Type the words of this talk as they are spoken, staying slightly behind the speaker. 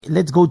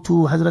Let's go to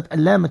Hazrat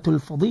Allamatul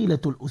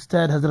Fadilatul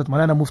Ustad Hazrat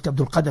Maulana Mufti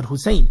Abdul Qadir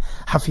Hoosen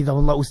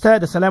Hafidhahullah.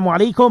 Ustad, Assalamu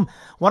alaikum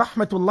wa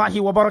rahmatullahi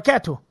wa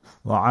barakatuh.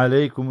 Wa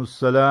alaikum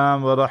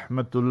assalam wa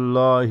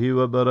rahmatullahi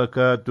wa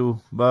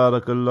barakatuh.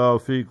 Barakallahu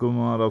feekum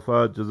wa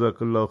rafat.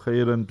 Jazakallahu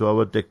khairan to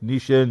our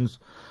technicians,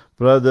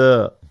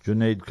 Brother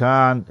Junaid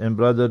Khan and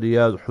Brother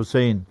Riyaz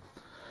Hussain.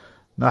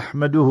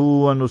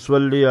 Nahmaduhu wa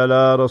nusalli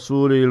ala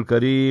rasulil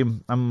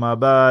kareem. Amma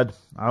ba'd.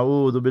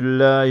 A'udhu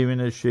billahi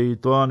minash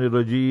shaitanir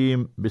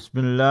rajim.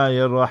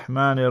 Bismillahir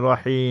rahmanir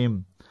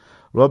rahim.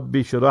 Rabbi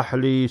shrah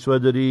li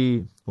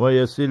sadri wa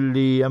yassir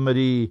li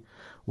amri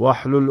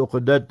wahlul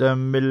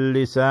 'uqdatam min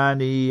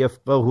lisani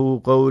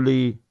yafqahu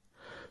qawli.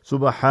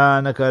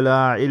 Subhanaka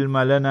la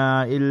ilma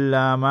lana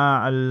illa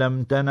ma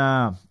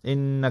 'allamtana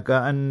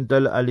innaka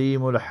antal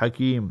alimul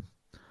hakim.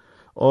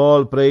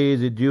 All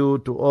praise is due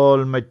to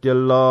Almighty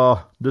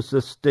Allah, the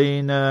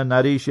sustainer,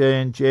 nourisher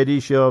and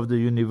cherisher of the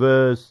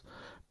universe.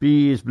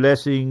 Peace,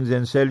 blessings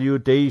and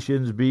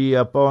salutations be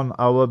upon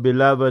our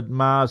beloved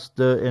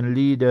master and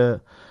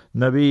leader,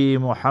 Nabi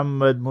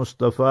Muhammad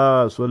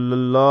Mustafa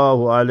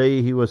sallallahu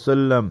alayhi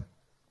wasallam.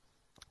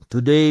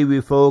 Today we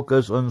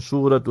focus on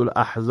Surah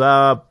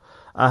Ahzab.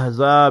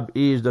 Ahzab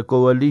is the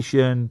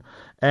coalition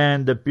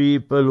and the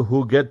people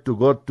who got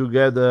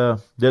together,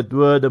 that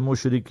were the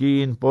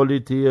mushrikeen,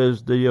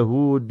 polytheists, the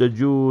Yahud, the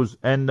Jews,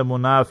 and the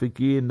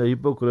munafiqeen, the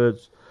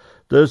hypocrites.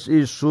 This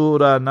is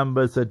Surah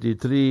number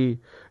 33.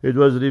 It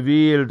was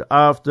revealed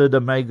after the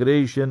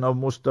migration of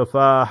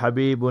Mustafa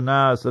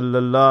Habibuna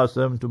sallallahu alaihi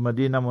wasallam to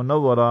Medina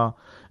Munawwara,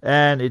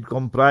 and it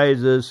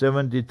comprises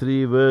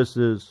 73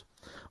 verses.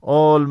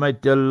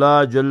 Almighty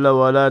Allah Jalla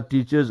wa'ala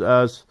teaches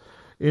us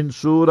in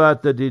Surah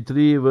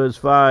 33 verse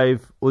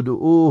 5,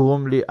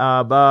 Udu'uhum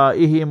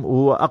li'abaihim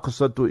huwa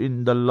aqsatu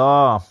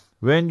indallah.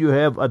 When you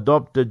have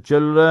adopted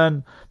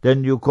children,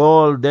 then you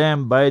call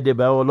them by the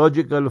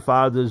biological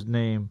father's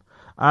name.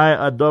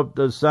 I adopt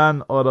a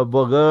son or a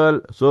girl,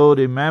 so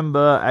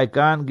remember I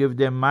can't give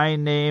them my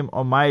name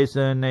or my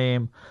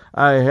surname.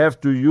 I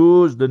have to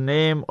use the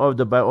name of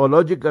the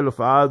biological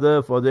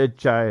father for that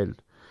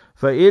child.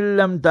 فَإِن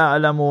لَمْ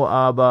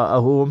تَعْلَمُوا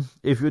آبَاءَهُمْ.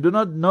 If you do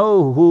not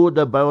know who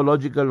the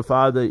biological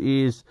father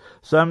is,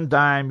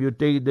 sometime you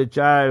take the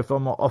child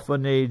from an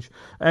orphanage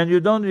and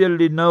you don't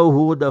really know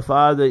who the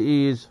father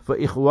is.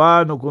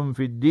 فَإِخْوَانُكُمْ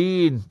فِي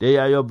الدِّينِ. They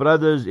are your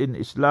brothers in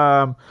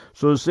Islam.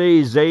 So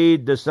say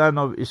Zayd, the son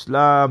of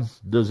Islam,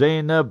 the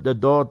Zainab, the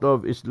daughter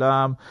of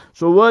Islam.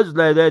 So words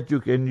like that you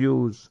can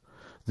use.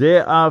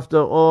 Thereafter,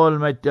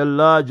 Almighty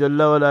Allah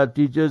Jalla wa'ala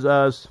teaches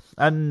us,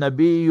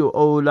 An-Nabiyyu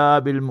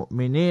awla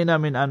bil-mu'minina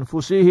min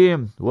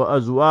anfusihim wa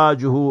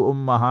azwajuhu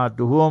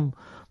ummahatuhum.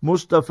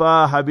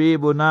 Mustafa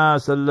Habibuna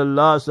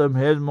sallallahu alaihi wasallam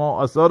has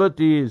more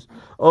authorities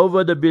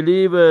over the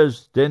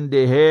believers than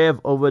they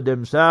have over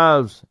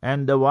themselves,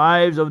 and the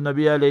wives of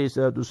Nabi alayhi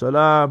salatu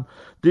salam.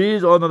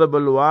 These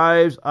honorable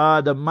wives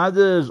are the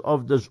mothers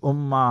of this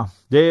ummah.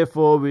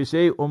 Therefore we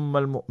say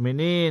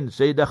al-Mu'mineen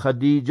Sayyidah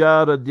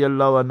Khadija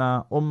radiyallahu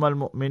anha,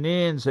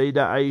 al-Mu'mineen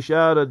Sayyidah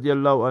Aisha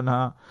radiyallahu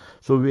anha.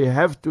 So we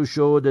have to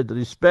show that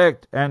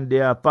respect, and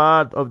they are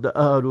part of the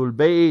Ahlul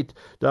Bayt,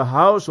 the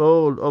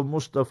household of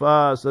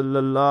Mustafa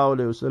sallallahu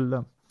alayhi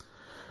wasallam.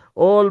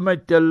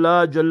 Almighty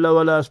Allah Jalla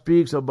wa'ala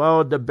speaks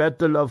about the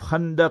battle of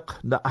Khandaq,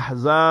 the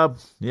Ahzab.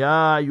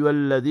 Ya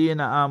ayyuhalladhina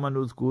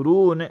amanu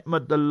dhkuru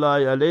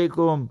ni'matallahi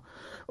alaykum.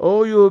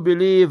 O you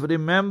believe,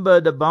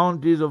 remember the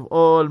bounties of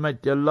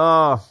Almighty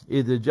Allah.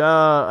 Idh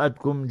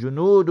ja'atkum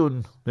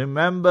junudun.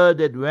 Remember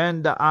that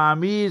when the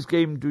armies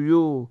came to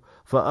you,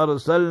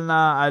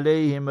 فَأَرْسَلْنَا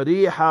عَلَيْهِمْ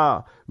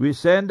رِيحًا. We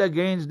sent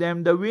against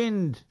them the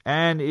wind,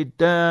 and it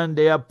turned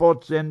their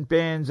pots and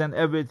pans and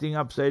everything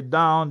upside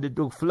down. They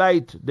took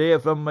flight there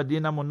from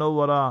Medina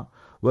Munawwara.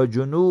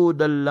 وَجُنُودًا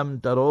لَمْ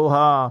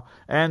تَرَوْهَا.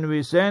 And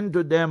we sent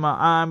to them an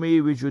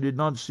army which you did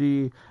not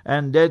see,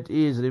 and that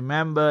is,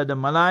 remember, the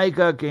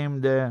Malaika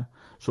came there.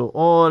 So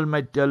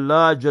Almighty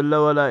Allah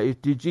Jalla wa'ala is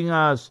teaching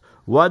us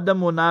what the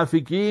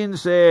munafiqeen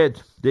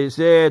said. They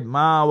said,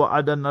 Ma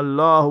wa'adana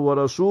Allahu wa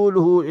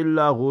rasuluhu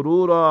illa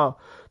ghurura.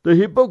 The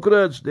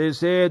hypocrites, they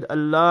said,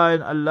 Allah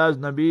and Allah's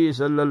Nabi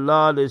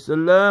sallallahu alayhi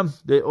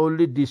wasallam, they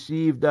only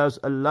deceived us.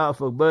 Allah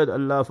forbid,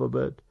 Allah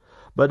forbid.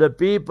 But the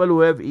people who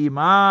have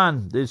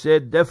Iman, they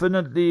said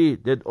definitely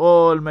that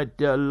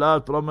Almighty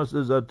Allah's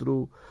promises are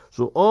true.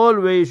 So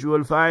always you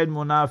will find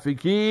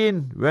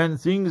munafiqeen, when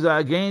things are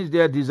against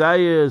their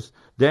desires,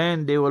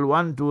 then they will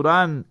want to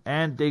run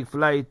and take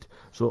flight.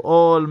 So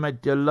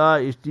Almighty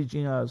Allah is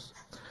teaching us.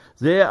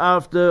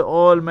 Thereafter,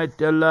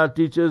 Almighty Allah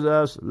teaches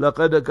us,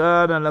 لَقَدْ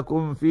كَانَ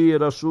لَكُمْ فِي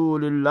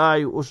رَسُولِ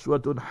اللَّهِ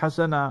أُسْوَةٌ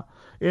حَسَنَةٌ.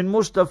 In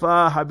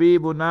Mustafa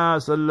Habibuna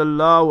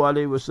sallallahu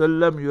alayhi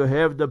wasallam, you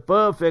have the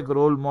perfect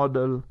role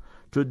model.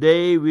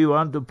 Today we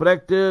want to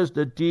practice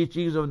the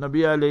teachings of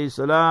Nabi alayhi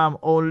salam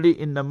only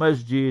in the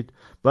masjid.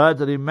 But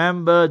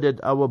remember that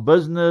our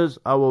business,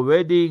 our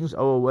weddings,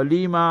 our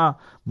walima,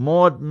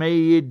 maut,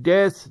 mayyit,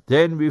 death,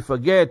 then we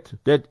forget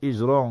that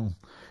is wrong.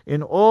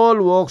 In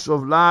all walks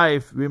of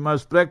life, we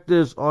must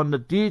practice on the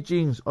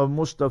teachings of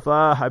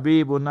Mustafa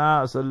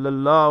Habibuna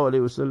sallallahu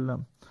alayhi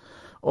wasallam.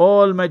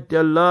 Almighty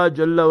Allah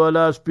Jalla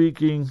wala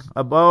speaking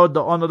about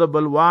the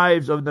honorable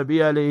wives of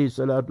Nabi alayhi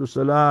salatu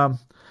salam.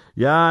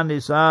 Ya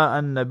nisa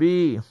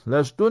an-nabi,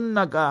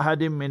 lastunna ka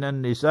ahadim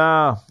minan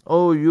nisa.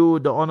 O you,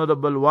 the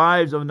honorable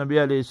wives of Nabi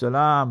alayhi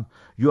salam,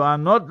 you are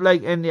not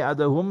like any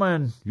other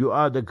woman. You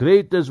are the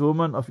greatest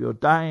woman of your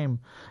time.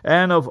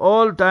 And of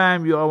all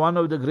time, you are one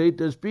of the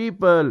greatest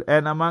people.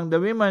 And among the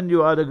women,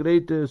 you are the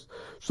greatest.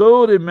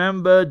 So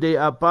remember, they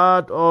are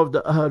part of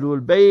the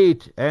Ahlul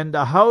Bayt and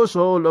the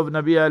household of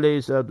Nabi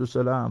alayhi salatu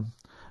salam.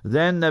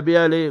 Then Nabi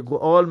alayhi,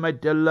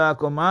 Almighty Allah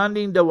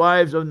commanding the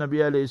wives of Nabi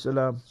alayhi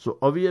salam. So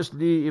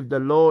obviously if the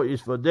law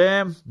is for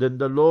them, then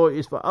the law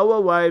is for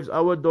our wives,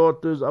 our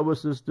daughters, our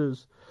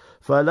sisters.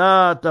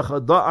 فَلَا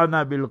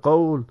تَخْضَعْنَا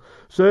بِالْقَوْلِ.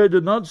 So do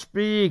not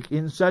speak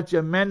in such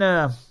a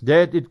manner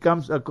that it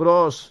comes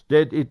across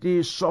that it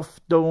is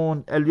soft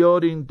tone,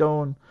 alluring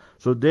tone.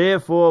 So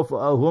therefore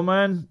for a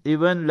woman,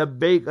 even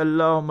labbaik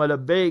Allahumma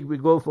labbaik, we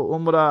go for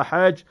Umrah,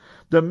 Hajj,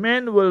 the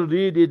men will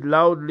read it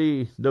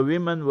loudly, the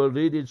women will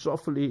read it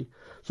softly.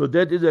 So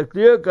that is a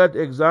clear-cut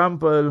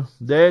example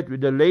that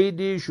the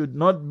lady should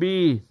not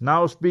be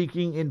now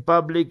speaking in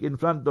public in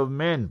front of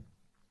men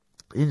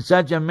in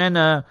such a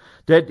manner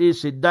that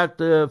is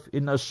seductive,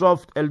 in a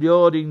soft,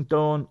 alluring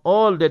tone.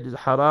 All that is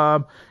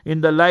haram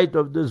in the light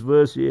of this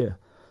verse here.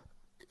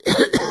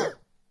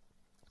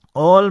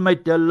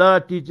 Almighty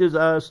Allah teaches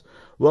us,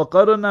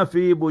 وَقَرْنَ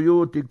فِي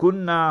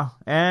بُيُوتِكُنَّ,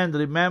 and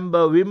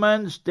remember,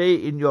 women, stay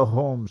in your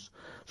homes.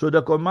 So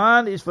the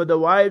command is for the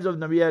wives of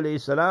Nabi alayhi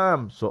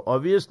salam. So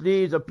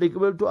obviously it's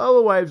applicable to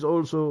our wives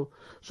also.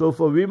 So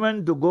for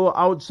women to go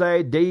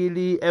outside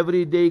daily,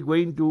 every day,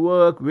 going to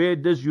work, wear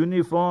this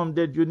uniform,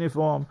 that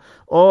uniform,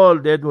 all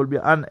that will be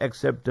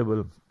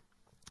unacceptable.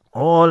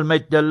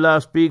 Almighty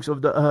Allah speaks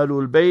of the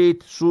Ahlul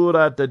Bayt,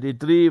 Surah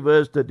 33,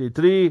 verse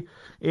 33,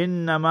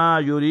 إِنَّمَا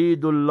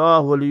يُرِيدُ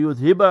اللَّهُ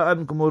لِيُذْهِبَ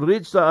عَنْكُمُ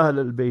الرِّجْسَ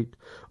أَهْلَ الْبَيْتِ.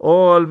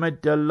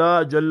 Almighty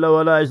Allah Jalla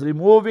wala is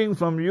removing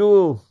from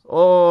you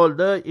all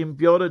the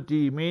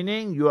impurity,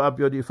 meaning you are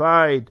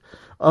purified.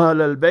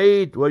 أَهْلَ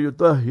الْبَيْتِ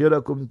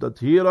وَيُطَهِّرَكُمْ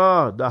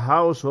تَطْهِيرًا, the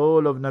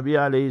household of Nabi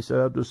alayhi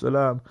salatu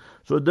salam.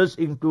 So this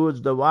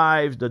includes the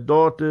wives, the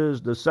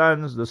daughters, the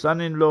sons, the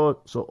son-in-law.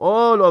 So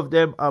all of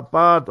them are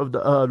part of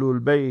the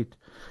Ahlul Bayt.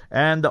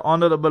 And the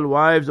honorable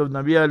wives of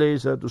Nabi alayhi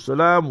salatu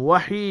salam,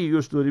 wahi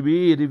used to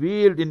be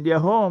revealed in their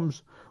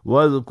homes.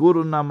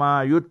 وَاذْكُرْنَ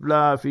مَا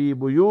يُتْلَى فِي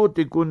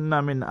بُيُوتِكُنَّ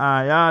مِنْ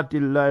آيَاتِ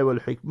اللَّهِ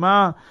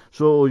وَالْحِكْمَةِ.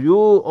 So you,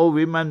 O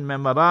women,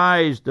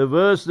 memorize the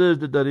verses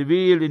that are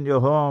revealed in your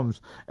homes.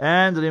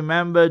 And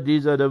remember,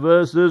 these are the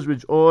verses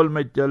which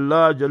Almighty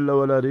Allah Jalla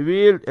wala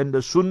revealed, and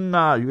the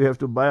Sunnah, you have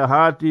to by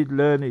heart it,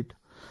 learn it.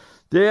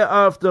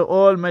 Thereafter,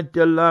 Almighty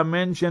Allah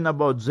mentioned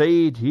about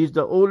Zayd. He's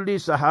the only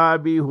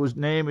Sahabi whose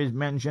name is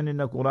mentioned in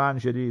the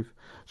Quran Sharif.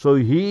 So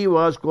he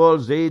was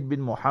called Zayd bin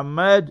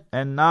Muhammad,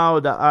 and now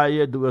the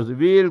ayat was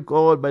revealed,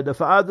 called by the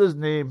father's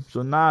name.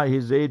 So now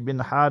he's Zayd bin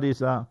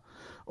Haritha.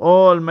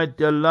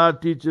 Almighty Allah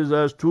teaches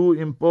us two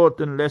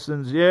important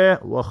lessons here.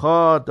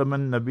 وَخَاتَمَ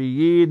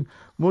النَّبِيِّينَ,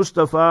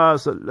 Mustafa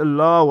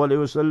sallallahu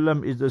alayhi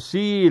wasallam is the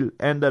seal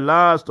and the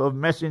last of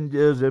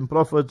messengers and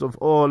prophets of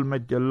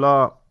Almighty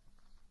Allah.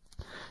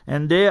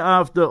 And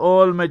thereafter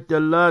Almighty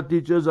Allah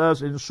teaches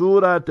us in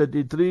Surah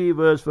 33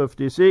 verse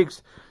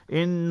 56,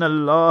 إِنَّ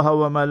اللَّهَ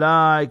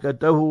وَمَلَائِكَتَهُ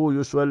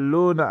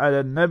يُصَلُّونَ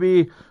عَلَى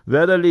النَّبِيِّ.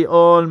 Verily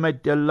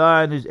Almighty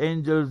Allah and His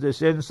angels, they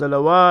send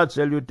salawat,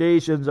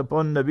 salutations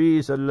upon Nabi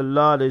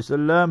sallallahu alayhi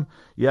wasallam.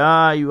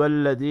 يَا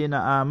أَيُّهَا الَّذِينَ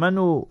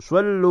آمَنُوا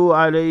صَلُّوا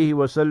عَلَيْهِ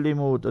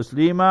وَسَلِّمُوا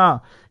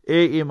تَسْلِيمًا.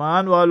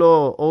 Iman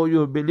walo, O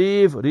you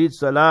believe, read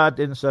salat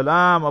and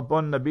salam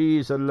upon Nabi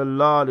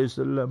sallallahu alayhi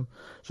wasallam.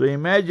 So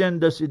imagine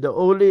this is the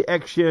only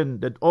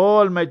action that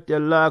Almighty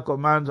Allah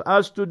commands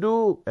us to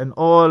do, and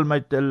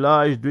Almighty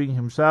Allah is doing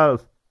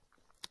Himself.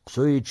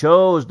 So He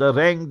chose the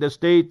rank, the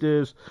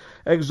status,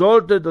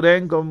 exalted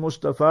rank of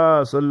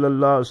Mustafa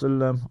sallallahu alayhi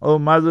wasallam. O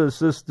mothers,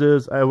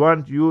 sisters, I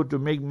want you to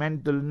make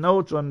mental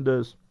notes on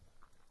this.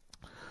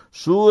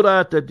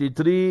 Surah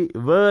 33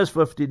 verse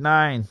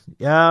 59,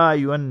 Ya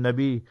ayyuhan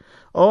Nabi,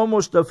 O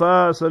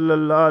Mustafa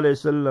sallallahu alayhi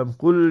wasallam,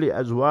 kulli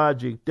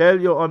azwajik, tell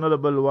your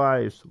honorable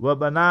wives, wa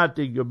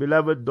banatik, your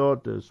beloved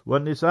daughters, wa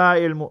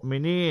nisa'il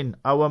mu'mineen,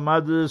 our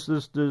mothers,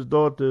 sisters,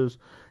 daughters,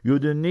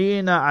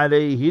 yudnina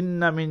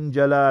alayhinna min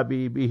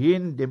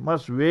jalabibihin, they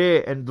must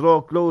wear and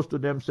draw close to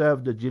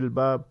themselves the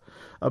jilbab.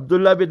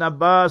 Abdullah bin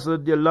Abbas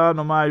radiallahu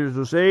anhu used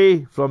to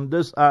say, from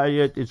this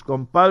ayat it's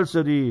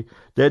compulsory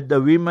that the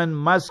women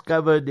must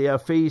cover their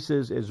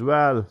faces as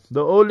well.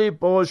 The only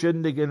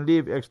portion they can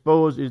leave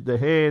exposed is the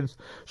hands,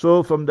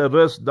 so from the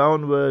wrist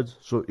downwards.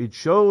 So it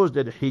shows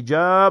that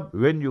hijab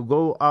when you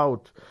go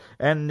out.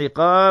 and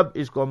niqab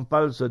is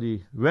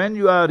compulsory. When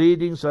you are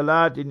reading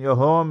salat in your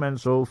home and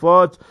so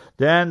forth,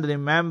 then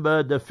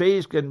remember the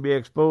face can be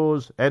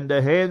exposed and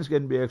the hands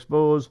can be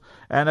exposed,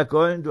 and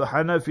according to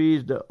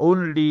Hanafis,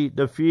 only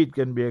the feet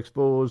can be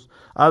exposed.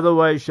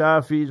 Otherwise,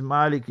 Shafis,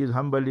 Malikis,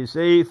 Hanbalis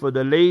say for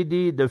the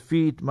lady the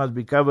feet must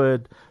be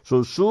covered.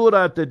 So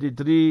Surah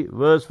 33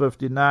 verse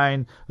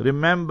 59,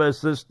 remember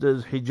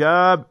sisters,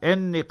 hijab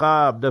and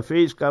niqab, the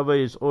face cover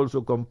is also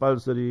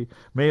compulsory.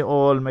 May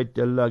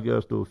Almighty Allah give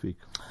us tawfiq.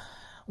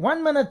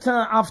 1 minute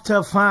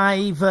after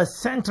 5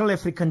 Central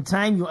African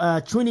time, you are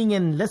tuning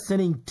in,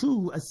 listening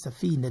to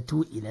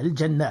safinatul Ilal,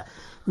 Jannah.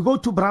 We go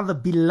to Brother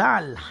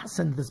Bilal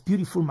Hassan this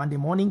beautiful Monday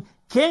morning.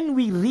 Can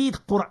we read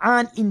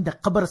Quran in the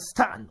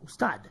Qabristan,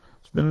 Ustad?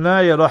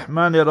 Bismillahir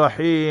Rahmanir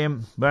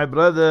Rahim. My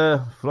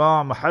brother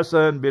from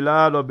Hassan,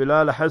 Bilal or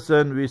Bilal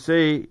Hassan, we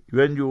say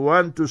when you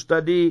want to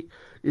study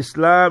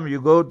Islam,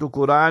 you go to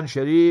Quran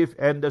Sharif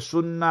and the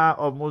Sunnah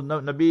of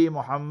Nabi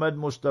Muhammad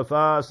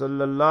Mustafa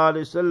Sallallahu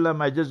Alaihi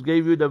Wasallam. I just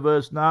gave you the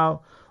verse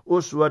now.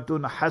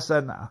 Uswatun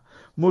Hasana.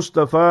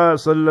 Mustafa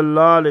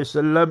Sallallahu Alaihi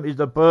Wasallam is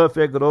the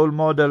perfect role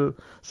model.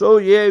 So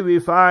here we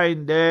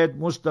find that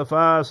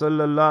Mustafa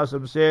Sallallahu Alaihi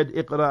Wasallam said,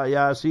 Iqra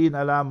Yasin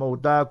ala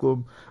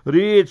mawtakum.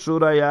 Read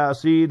Surah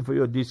Yasin for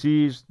your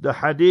deceased. The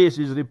hadith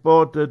is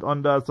reported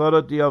on the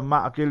authority of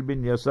Ma'qil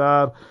bin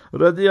Yasar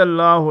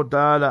radiyallahu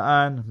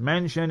ta'ala an,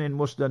 mentioned in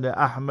Musnad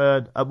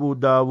Ahmad, Abu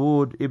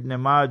Dawood, Ibn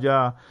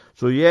Majah.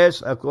 So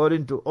yes,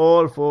 according to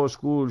all four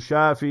schools,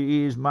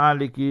 Shafi'is,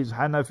 Malikis,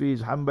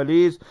 Hanafis,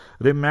 Hanbalis,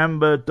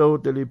 remember,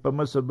 totally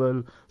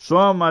permissible.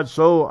 So much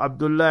so,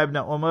 Abdullah ibn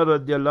Umar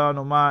radiallahu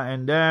anhu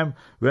and them,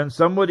 when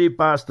somebody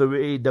passed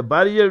away, the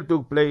burial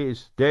took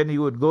place, then he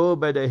would go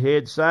by the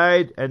head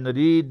side and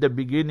read the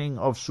beginning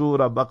of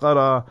Surah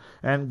Baqarah,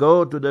 and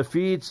go to the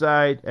feet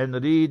side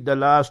and read the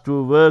last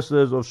two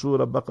verses of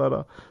Surah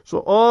Baqarah. So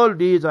all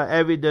these are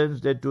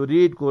evidence that to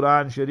read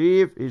Quran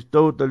Sharif is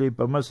totally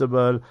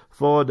permissible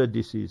for the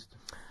deceased.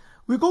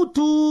 We go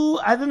to,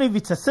 I don't know if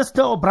it's a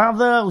sister or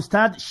brother,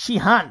 Ustad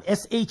Shihan,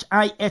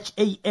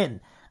 Shihan.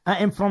 I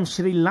am from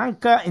Sri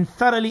Lanka and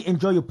thoroughly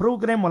enjoy your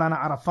program,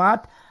 Maulana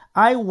Arafat.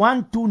 I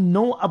want to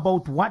know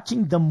about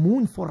watching the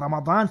moon for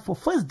Ramadan for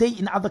first day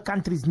in other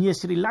countries near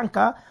Sri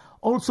Lanka.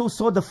 Also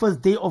saw the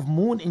first day of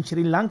moon in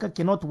Sri Lanka,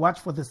 cannot watch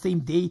for the same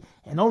day.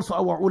 And also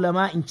our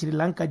ulama in Sri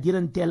Lanka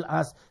didn't tell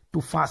us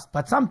to fast.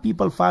 But some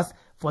people fast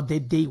for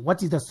that day.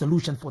 What is the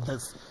solution for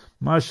this?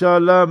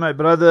 MashaAllah, my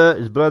brother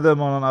is brother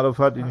Maulana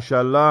Arafat,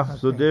 inshallah. Okay.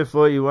 So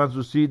therefore he wants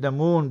to see the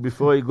moon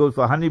before he goes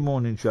for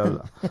honeymoon,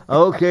 inshallah.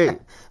 Okay.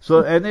 So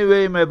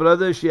anyway, my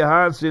brother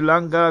Shihan, Sri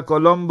Lanka,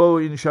 Colombo,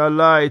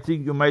 inshallah, I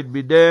think you might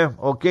be there.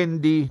 Or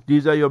Kandy,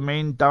 these are your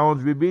main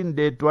towns. We've been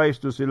there twice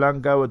to Sri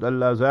Lanka with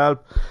Allah's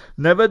help.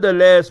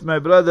 Nevertheless, my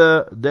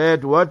brother,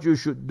 that what you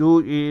should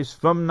do is,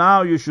 from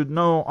now you should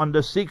know on the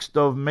 6th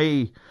of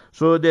May,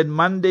 so that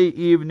Monday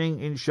evening,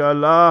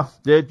 inshallah,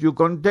 that you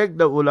contact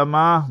the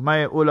ulama.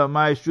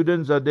 My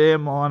students are there,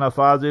 Mohana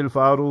Fazil,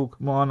 Farooq,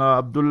 Mohana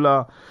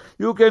Abdullah.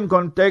 You can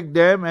contact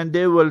them and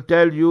they will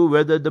tell you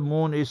whether the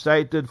moon is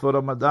sighted for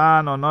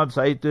Ramadan or not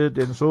sighted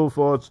and so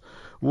forth.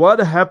 What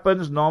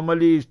happens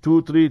normally is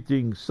 2-3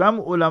 things. Some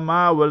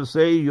ulama will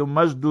say you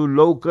must do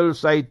local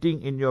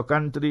sighting in your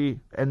country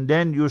and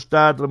then you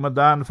start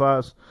Ramadan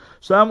fast.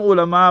 Some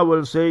ulama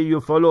will say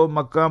you follow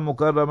Makkah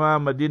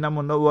Mukarramah, Medina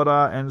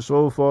Munawwara and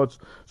so forth.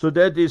 So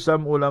that is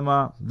some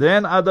ulama.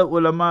 Then other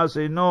ulama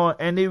say no,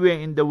 anywhere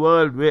in the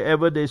world,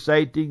 wherever they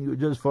sighting, you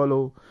just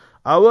follow.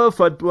 Our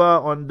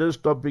fatwa on this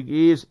topic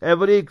is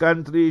every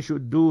country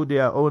should do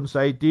their own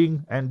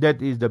sighting and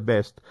that is the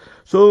best.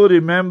 So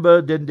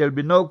remember, then there will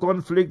be no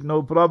conflict,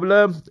 no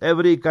problem.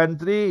 Every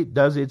country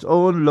does its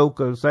own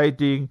local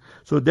sighting.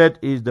 So that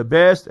is the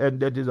best and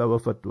that is our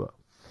fatwa.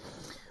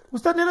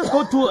 Ustad, let us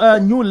go to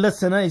a new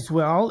listener as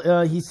well.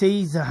 He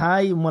says,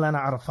 hi Maulana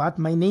Arafat,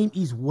 my name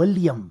is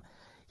William.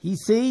 He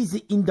says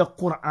in the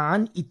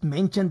Quran it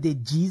mentioned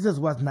that Jesus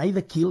was neither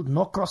killed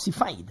nor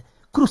crucified.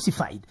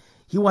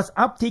 He was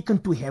up taken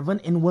to heaven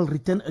and will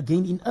return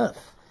again in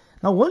earth.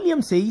 Now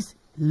William says,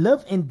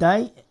 live and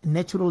die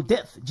natural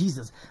death,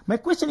 Jesus. My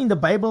question, in the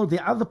Bible,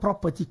 the other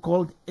property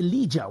called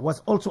Elijah was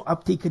also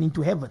up taken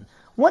into heaven.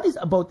 What is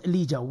about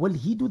Elijah? Will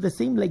he do the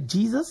same like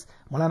Jesus?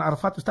 Maulana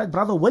Arafat, Ustad,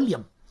 brother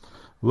William.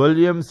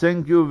 William,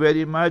 thank you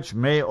very much.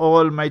 May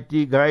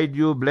Almighty guide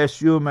you,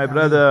 bless you, my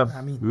brother.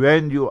 Ameen.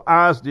 When you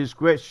ask these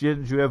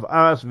questions, you have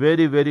asked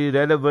very, very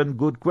relevant,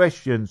 good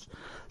questions.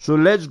 So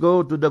let's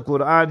go to the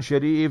Quran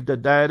Sharif, the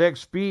direct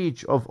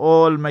speech of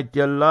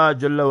Almighty Allah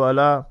Jalla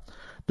wa'ala.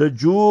 The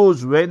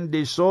Jews, when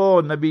they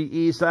saw Nabi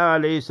Isa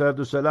alayhi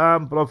salatu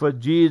salam, Prophet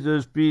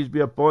Jesus, peace be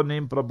upon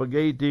him,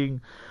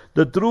 propagating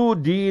the true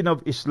deen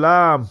of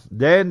Islam,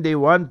 then they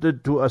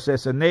wanted to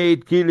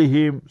assassinate, kill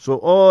him. So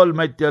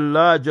Almighty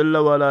Allah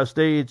Jalla wa'ala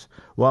states,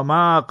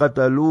 وَمَا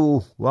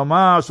قَتَلُوهُ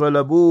وَمَا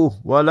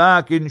صَلَبُوهُ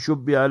وَلَكِنْ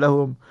شُبِّهَ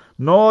لَهُمْ.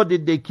 Nor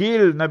did they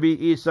kill Nabi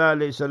Isa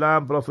alayhi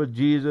salam, Prophet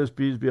Jesus,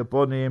 peace be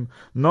upon him,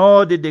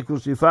 nor did they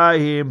crucify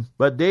him,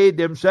 but they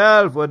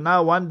themselves were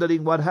now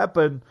wondering what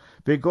happened,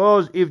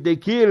 Because if they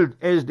killed,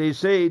 as they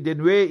say,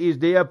 then where is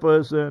their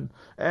person?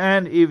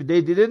 And if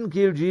they didn't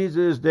kill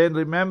Jesus, then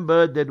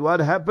remember that what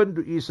happened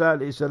to Isa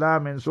alayhi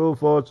salam and so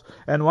forth,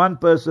 and one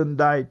person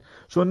died.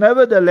 So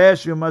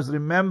nevertheless, you must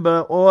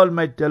remember,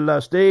 Almighty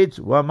Allah states,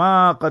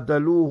 وَمَا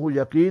قَتَلُوهُ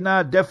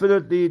يَقِينًا,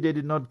 definitely they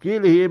did not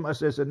kill him,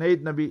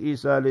 assassinate Nabi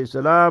Isa alayhi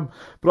salam,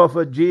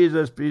 Prophet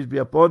Jesus, peace be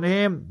upon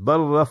him,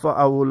 بَلْ رَفَعَهُ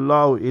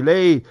اللَّهُ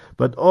إِلَيْهِ,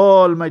 but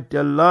Almighty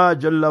Allah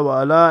Jalla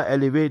wa Ala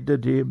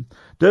elevated him.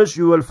 This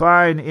you will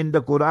find in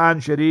the Quran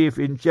Sharif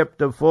in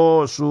chapter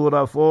 4,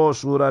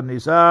 Surah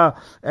Nisa,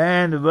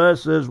 and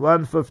verses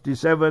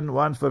 157,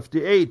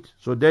 158.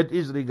 So that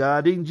is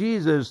regarding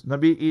Jesus,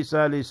 Nabi Isa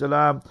alayhi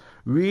salam.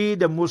 We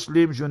the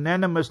Muslims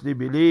unanimously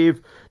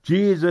believe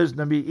Jesus,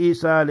 Nabi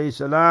Isa alayhi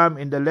salam,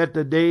 in the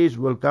latter days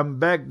will come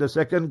back, the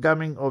second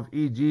coming of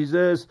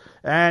Jesus,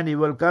 and he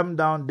will come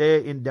down there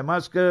in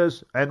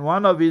Damascus, and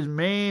one of his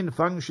main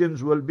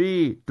functions will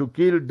be to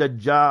kill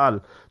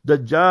Dajjal.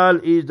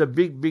 Dajjal is the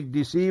big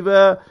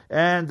deceiver,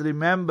 and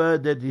remember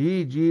that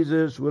he,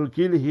 Jesus, will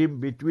kill him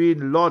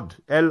between Lod,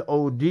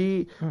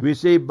 L-O-D, we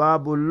say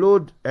Babul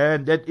Lud,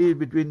 and that is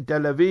between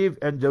Tel Aviv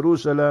and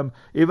Jerusalem.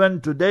 Even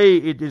today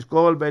it is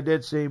called by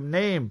that same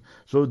name.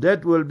 So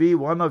that will be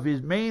one of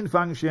his main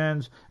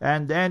functions,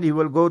 and then he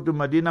will go to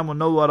Medina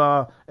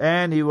Munawwara,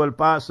 and he will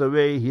pass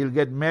away. He'll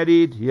get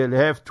married, he'll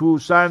have 2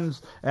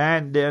 sons,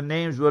 and their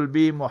names will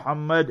be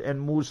Muhammad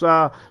and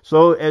Musa.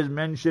 So as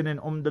mentioned in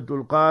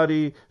Umdatul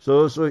Qari,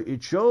 so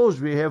it shows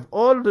we have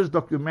all this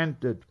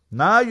documented.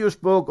 Now you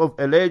spoke of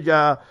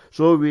Elijah,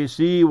 so we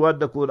see what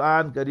the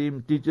Quran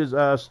Kareem teaches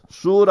us.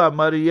 Surah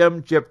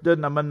Maryam chapter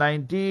number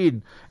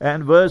 19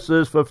 and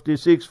verses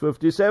 56,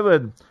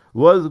 57.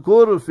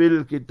 وَاذْكُرْ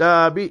فِي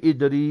الْكِتَابِ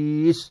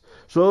إِدْرِيسِ.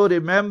 So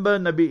remember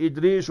Nabi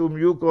Idris, whom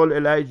you call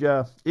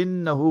Elijah.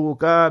 إِنَّهُ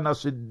كَانَ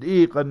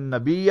صِدِّيقًا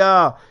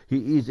نَبِيًّا.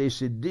 He is a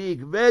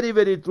Siddiq,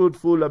 very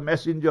truthful, a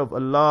messenger of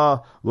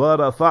Allah.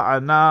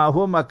 وَرَفَعْنَاهُ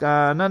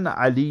مَكَانًا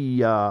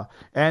عَلِيًّا.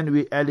 And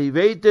we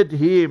elevated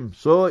him,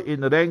 so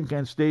in rank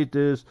and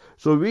status.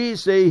 So we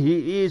say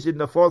he is in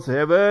the 4th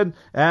heaven,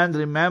 and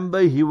remember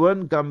he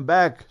won't come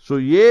back. So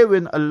yeah,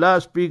 when Allah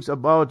speaks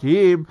about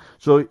him,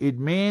 so it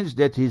means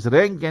that his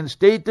rank and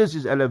status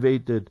is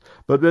elevated.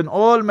 But when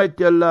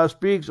Almighty Allah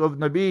speaks of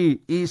Nabi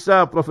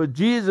Isa, Prophet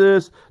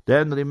Jesus,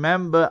 then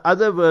remember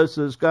other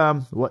verses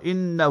come,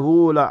 وَإِنَّهُ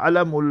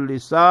لَعَلَمُ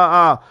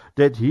اللِّسَاءَ,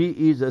 that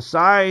he is a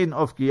sign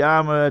of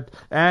Qiyamah,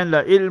 and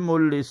لَإِلْمُ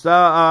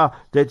اللِّسَاءَ,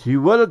 that he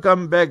will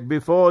come back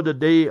before the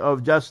day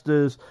of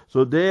justice.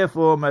 So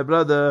therefore, my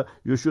brother,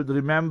 you should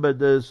remember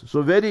this.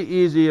 So very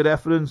easy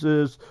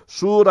references,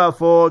 Surah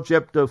 4,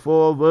 chapter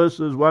 4,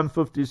 verses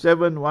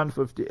 157,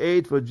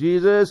 158 for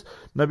Jesus,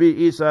 Nabi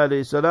Isa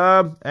alayhi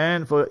salam,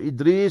 and for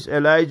Idris,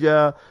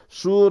 Elijah,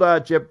 Surah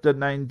chapter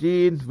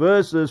 19,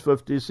 verses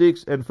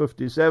 56 and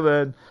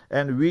 57.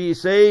 And we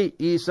say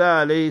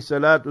Isa alayhi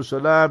salatu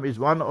salam is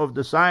one of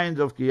the signs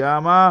of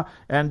Qiyamah,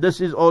 and this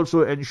is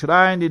also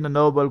enshrined in the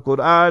Noble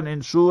Quran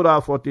in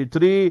Surah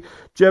 43,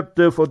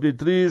 chapter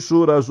 43,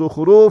 Surah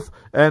Zukhruf,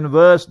 and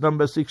verse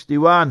number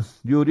 61.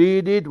 You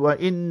read it,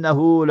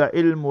 وَإِنَّهُ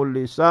لَإِلْمُ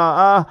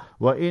اللِّسَاءَ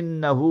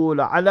وَإِنَّهُ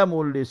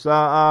لَعَلَمُ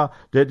اللِّسَاءَ,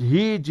 that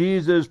he,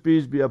 Jesus,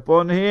 peace be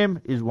upon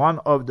him, is one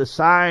of the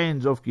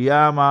signs of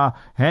Qiyamah,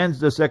 hence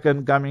the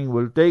second coming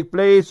will take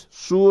place.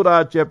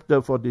 Surah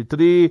chapter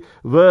 43,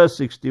 verse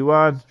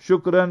 61.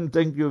 Shukran,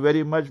 thank you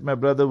very much, my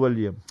brother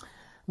William.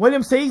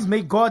 William says,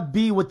 may God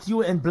be with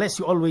you and bless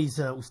you always,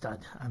 Ustad.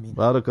 Ameen.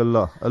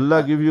 Barakallah.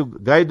 Allah give you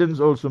guidance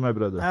also, my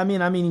brother.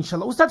 Ameen,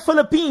 inshallah. Ustad,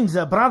 Philippines,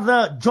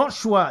 brother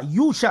Joshua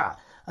Yusha.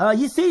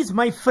 He says,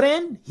 my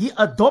friend, he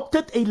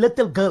adopted a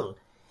little girl,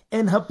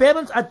 and her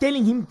parents are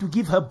telling him to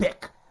give her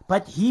back.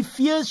 But he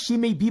fears she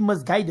may be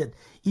misguided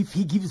if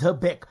he gives her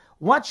back.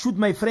 What should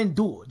my friend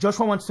do?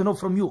 Joshua wants to know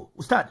from you,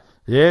 Ustad.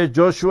 Yes,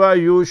 Joshua,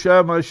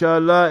 Yusha,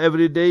 mashallah,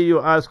 every day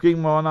you're asking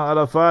Maulana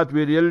Arafat.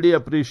 We really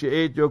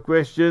appreciate your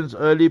questions.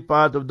 Early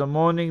part of the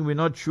morning, we're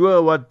not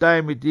sure what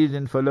time it is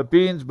in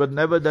Philippines, but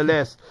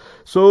nevertheless.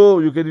 So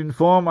you can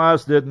inform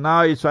us that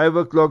now it's 5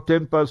 o'clock,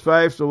 10 past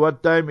 5, so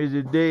what time is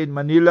it there in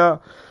Manila?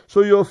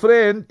 So your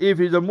friend, if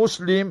he's a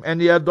Muslim and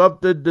he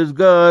adopted this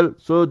girl,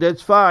 so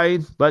that's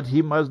fine, but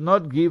he must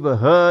not give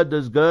her,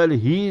 this girl,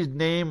 his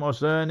name or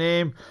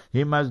surname.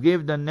 He must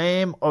give the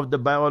name of the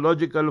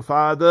biological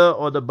father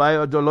or the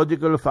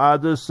biological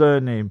father's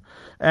surname.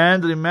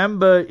 And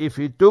remember, if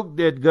he took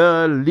that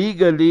girl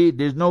legally,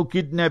 there's no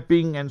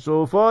kidnapping and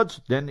so forth,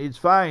 then it's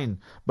fine.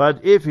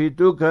 But if he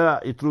took her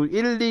through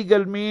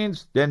illegal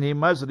means, then he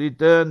must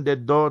return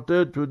that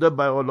daughter to the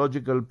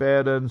biological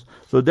parents.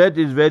 So that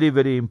is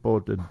very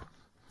important.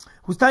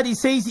 Ustad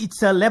says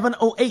it's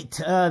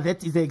 11:08.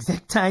 That is the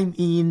exact time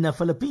in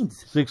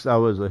Philippines. 6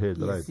 hours ahead,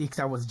 yes, right? 6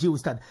 hours,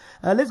 Ustad.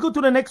 Let's go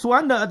to the next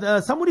one.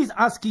 Somebody is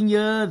asking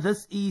here,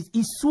 is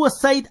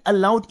suicide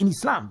allowed in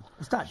Islam?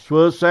 Ustad.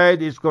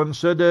 Suicide is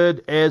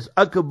considered as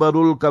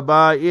Akbarul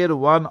Kabair,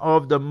 one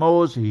of the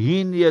most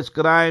heinous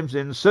crimes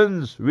and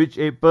sins which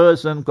a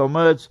person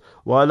commits.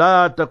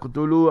 وَلَا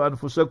تَقْتُلُوا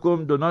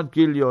أَنفُسَكُمْ, do not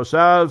kill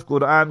yourselves.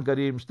 Quran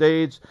Kareem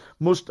states,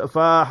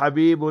 Mustafa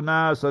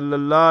Habibuna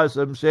sallallahu alaihi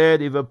wasallam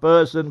said, if a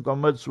person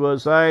commits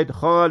suicide,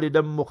 خَالِدًا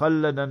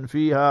مُخَلَّدًا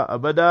فِيهَا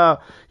أَبَدًا,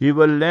 he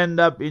will end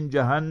up in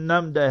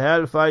Jahannam, the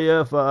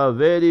hellfire, for a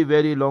very,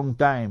 very long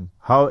time.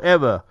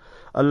 However,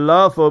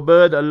 Allah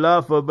forbid,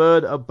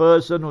 a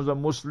person who's a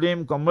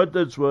Muslim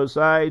committed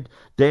suicide,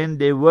 then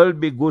there will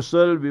be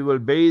ghusl, we will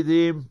bathe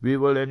him, we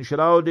will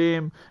enshroud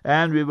him,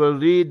 and we will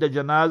read the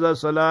janazah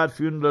salat,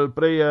 funeral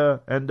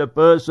prayer, and the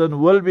person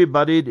will be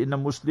buried in a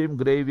Muslim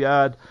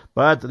graveyard.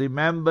 But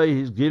remember, he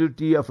is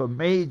guilty of a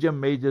major,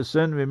 major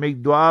sin. We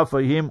make dua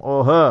for him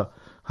or her.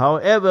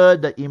 However,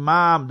 the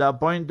imam, the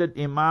appointed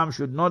imam,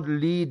 should not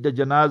lead the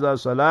janazah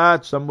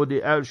salat.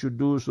 Somebody else should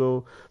do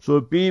so.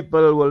 So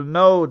people will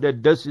know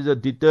that this is a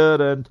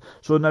deterrent.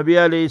 So Nabi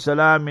alayhi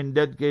salam in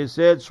that case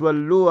said,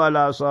 Swallu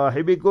ala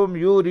sahibikum,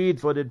 you read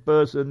for that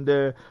person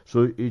there.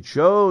 So it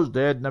shows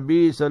that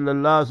Nabi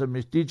sallallahu alaihi wasallam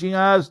is teaching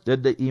us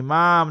that the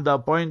imam, the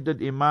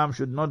appointed imam,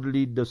 should not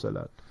lead the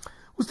salat.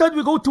 Ustad,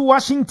 we go to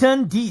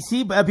Washington,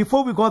 D.C.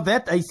 Before we go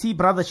that, I see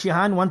Brother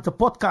Shihan wants a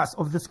podcast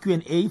of this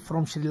Q&A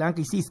from Sri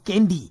Lanka. He says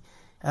Candy.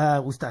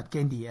 Ustad,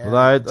 Candy.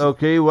 Right,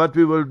 okay. What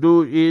we will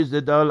do is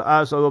that I'll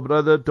ask our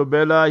brother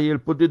Tobela, he'll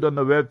put it on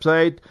the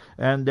website,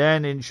 and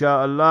then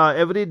inshallah,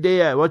 every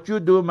day, what you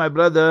do, my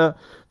brother,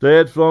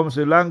 that from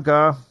Sri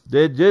Lanka,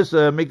 they just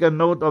make a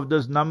note of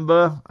this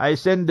number. I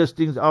send these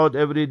things out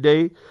every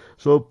day.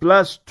 So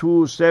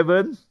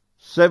 +27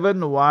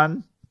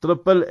 71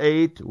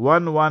 888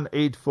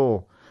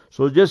 1184.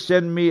 So just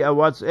send me a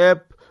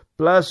WhatsApp,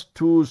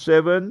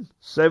 +27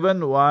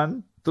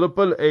 71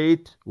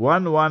 888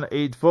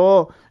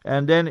 1184,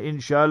 and then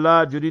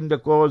inshallah during the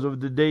course of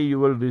the day you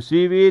will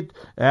receive it,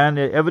 and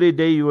every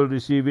day you will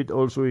receive it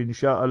also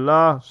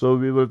inshallah. So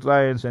we will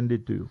try and send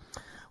it to you.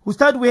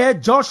 Ustad, we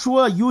had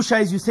Joshua, Yusha,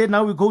 as you said.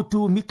 Now we go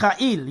to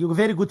Mikael, your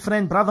very good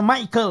friend, Brother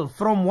Michael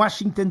from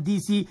Washington,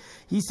 D.C.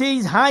 He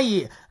says,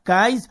 hi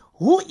guys,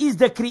 who is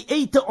the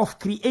creator of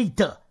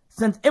creator?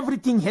 Since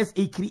everything has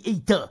a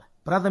creator.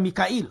 Brother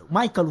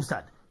Michael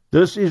Ustad.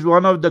 This is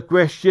one of the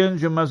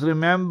questions. You must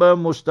remember,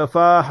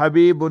 Mustafa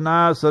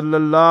Habibuna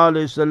sallallahu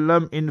alayhi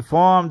wasallam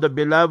informed the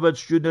beloved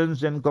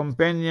students and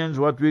companions,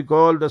 what we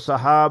call the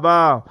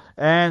Sahaba,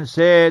 and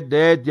said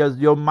that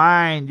your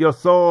mind, your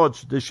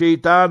thoughts, the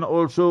shaitan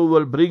also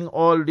will bring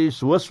all these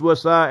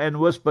waswasa and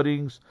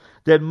whisperings.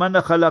 That man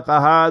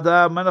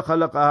khalaqa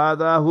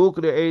hada, who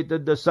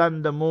created the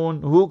sun, the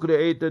moon, who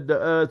created the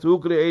earth, who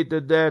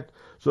created that.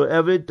 So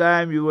every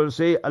time you will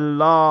say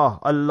Allah,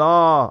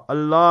 Allah,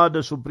 Allah,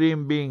 the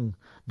Supreme Being.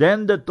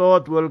 Then the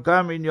thought will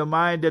come in your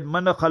mind that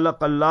man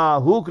khalaq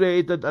Allah, who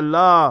created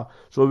Allah.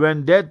 So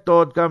when that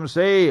thought comes,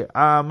 say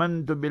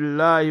Amantu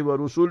billahi wa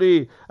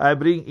rusuli, I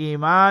bring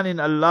iman in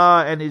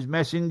Allah and His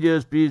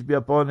messengers, peace be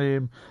upon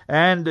Him.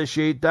 And the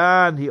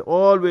shaitan, he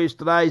always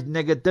tries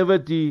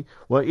negativity.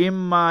 Wa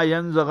imma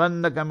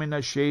yanzaghannaka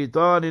minash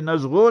shaitani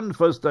nazghun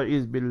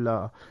fasta'iz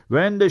billah.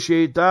 When the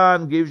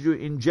shaitan gives you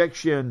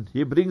injection,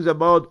 he brings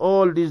about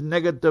all these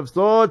negative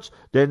thoughts,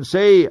 then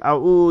say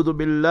A'udhu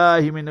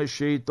billahi minash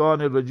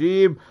shaitani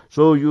rajim.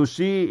 So you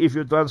see, if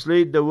you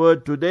translate the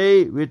word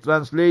today, we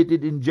translate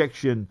it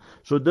injection.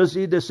 So this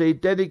is the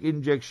satanic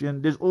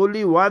injection. There's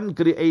only one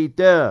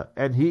creator,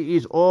 and He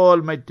is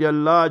Almighty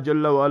Allah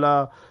Jalla wa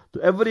Ala.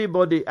 To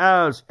everybody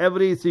else,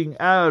 everything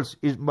else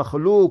is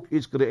makhluk,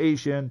 is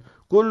creation.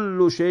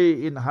 Kullu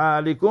shay'in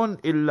halikun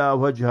illa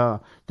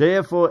wajha.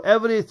 Therefore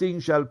everything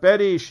shall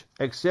perish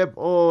except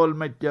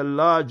Almighty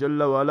Allah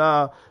Jalla wa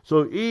Ala.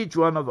 So each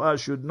one of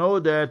us should know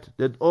that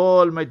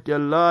Almighty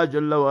Allah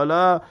Jalla wa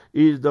Ala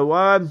is the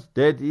one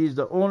that is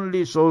the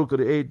only sole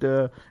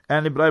creator.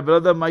 And my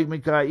brother Mike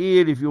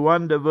Mikael, if you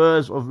want the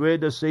verse of where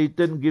the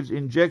Satan gives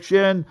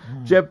injection,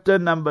 chapter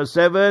number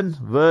 7,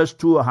 verse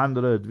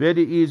 200.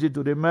 Very easy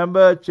to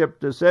remember.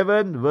 Chapter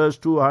 7, verse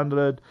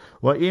 200.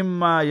 Wa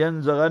imma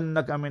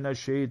yanzaghannaka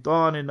minash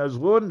shaitani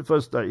nazghun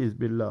fasta'iz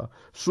billah.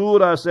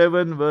 Surah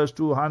 7, verse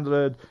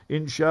 200.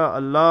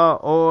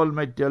 Insha'Allah,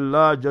 Almighty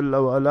Allah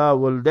Jalla wa Ala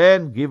will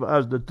then give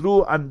us the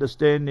true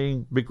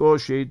understanding,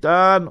 because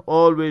shaitan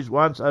always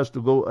wants us to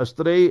go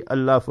astray.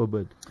 Allah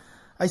forbid.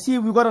 I see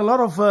we've got a lot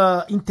of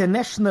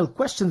international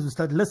questions,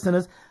 Ustad,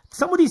 listeners.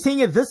 Somebody saying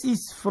that this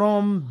is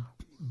from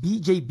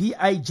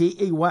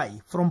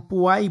BJBIJAY, from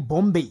Powai,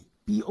 Bombay,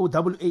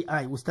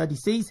 POWAI. Ustad, he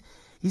says,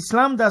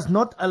 Islam does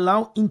not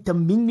allow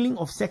intermingling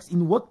of sex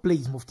in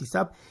workplace, Mufti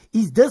Sahab.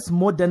 Is this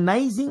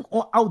modernizing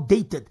or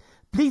outdated?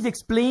 Please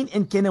explain,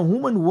 and can a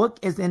woman work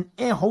as an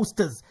air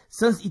hostess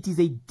since it is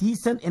a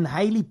decent and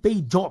highly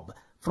paid job?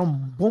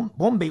 From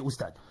Bombay,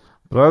 Ustad.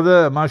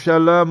 Brother,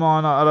 mashallah,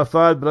 Maulana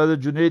Arafat, Brother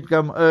Junaid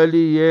come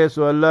early, yes,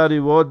 so Allah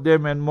reward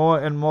them, and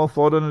more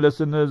foreign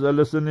listeners are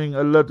listening.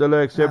 Allah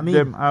Ta'ala accept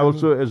them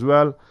also as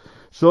well.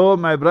 So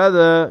my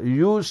brother,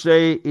 you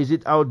say, is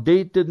it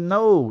outdated?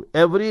 No.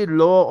 Every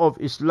law of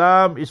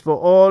Islam is for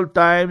all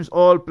times,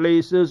 all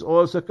places,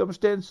 all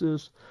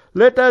circumstances.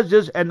 Let us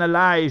just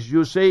analyze.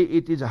 You say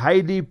it is a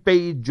highly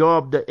paid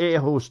job, the air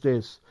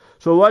hostess.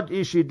 So what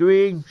is she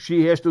doing?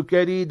 She has to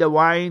carry the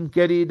wine,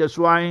 carry the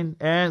swine,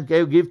 and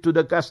give to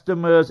the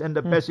customers and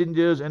the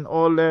passengers and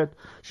all that.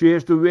 She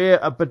has to wear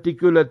a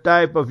particular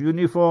type of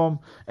uniform,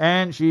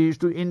 and she has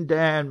to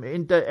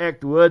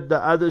interact with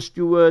the other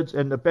stewards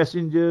and the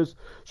passengers.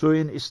 So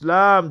in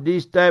Islam,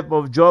 this type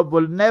of job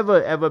will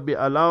never ever be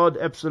allowed,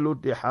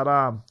 absolutely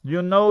haram.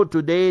 You know,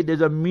 today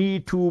there's a Me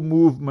Too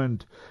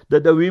movement,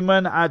 that the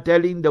women are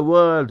telling the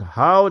world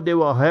how they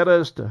were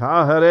harassed,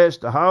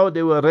 how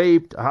they were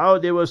raped, how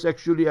they were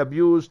sexually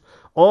abused.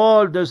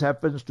 All this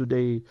happens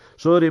today.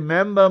 So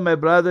remember, my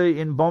brother,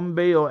 in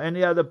Bombay or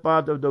any other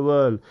part of the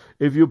world,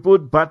 if you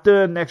put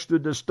butter next to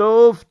the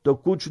stove, to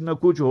kuch na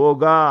kuch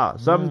hoga.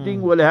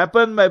 Something will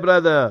happen, my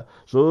brother.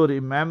 So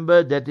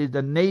remember, that is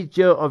the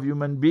nature of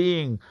human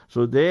being.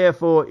 So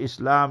therefore,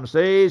 Islam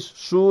says,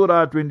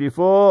 Surah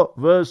 24,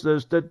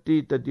 verses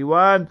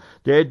 30-31,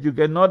 that you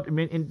cannot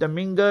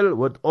intermingle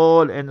with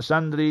all and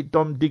sundry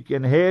Tom, Dick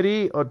and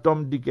Harry, or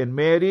Tom, Dick and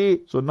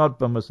Mary. So not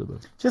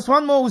permissible. Just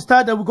one more,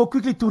 Ustad. We'll go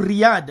quickly to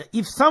Riyadh.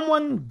 If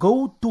someone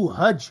go to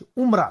Hajj,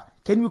 Umrah,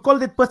 can we call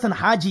that person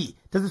Haji?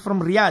 This is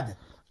from Riyadh.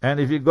 And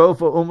if you go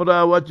for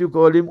Umrah, what you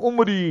call him?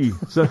 Umri.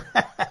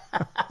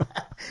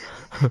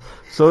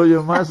 So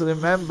you must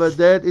remember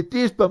that it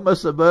is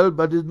permissible,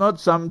 but it's not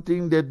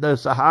something that the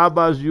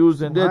Sahabas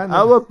use and that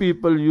our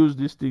people use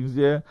these things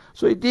there.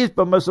 So it is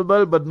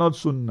permissible, but not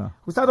sunnah.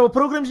 We start our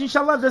programs,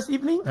 inshallah, this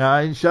evening.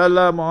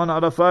 Inshallah, Ma'an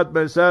Arafat,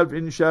 myself,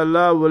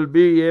 inshallah, will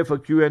be here for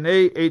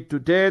Q&A, 8 to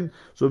 10.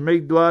 So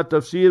make dua,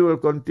 tafsir will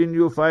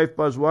continue 5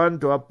 past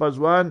 1 to half past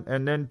 1,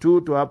 and then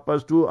 2 to half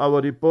past 2,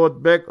 our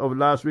report back of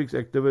last week's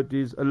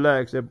activities. Allah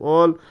accept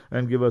all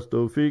and give us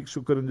tawfiq.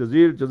 Shukran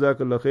jazeel.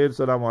 Jazakallah khair.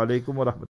 Assalamu alaikum wa rahmatullahi.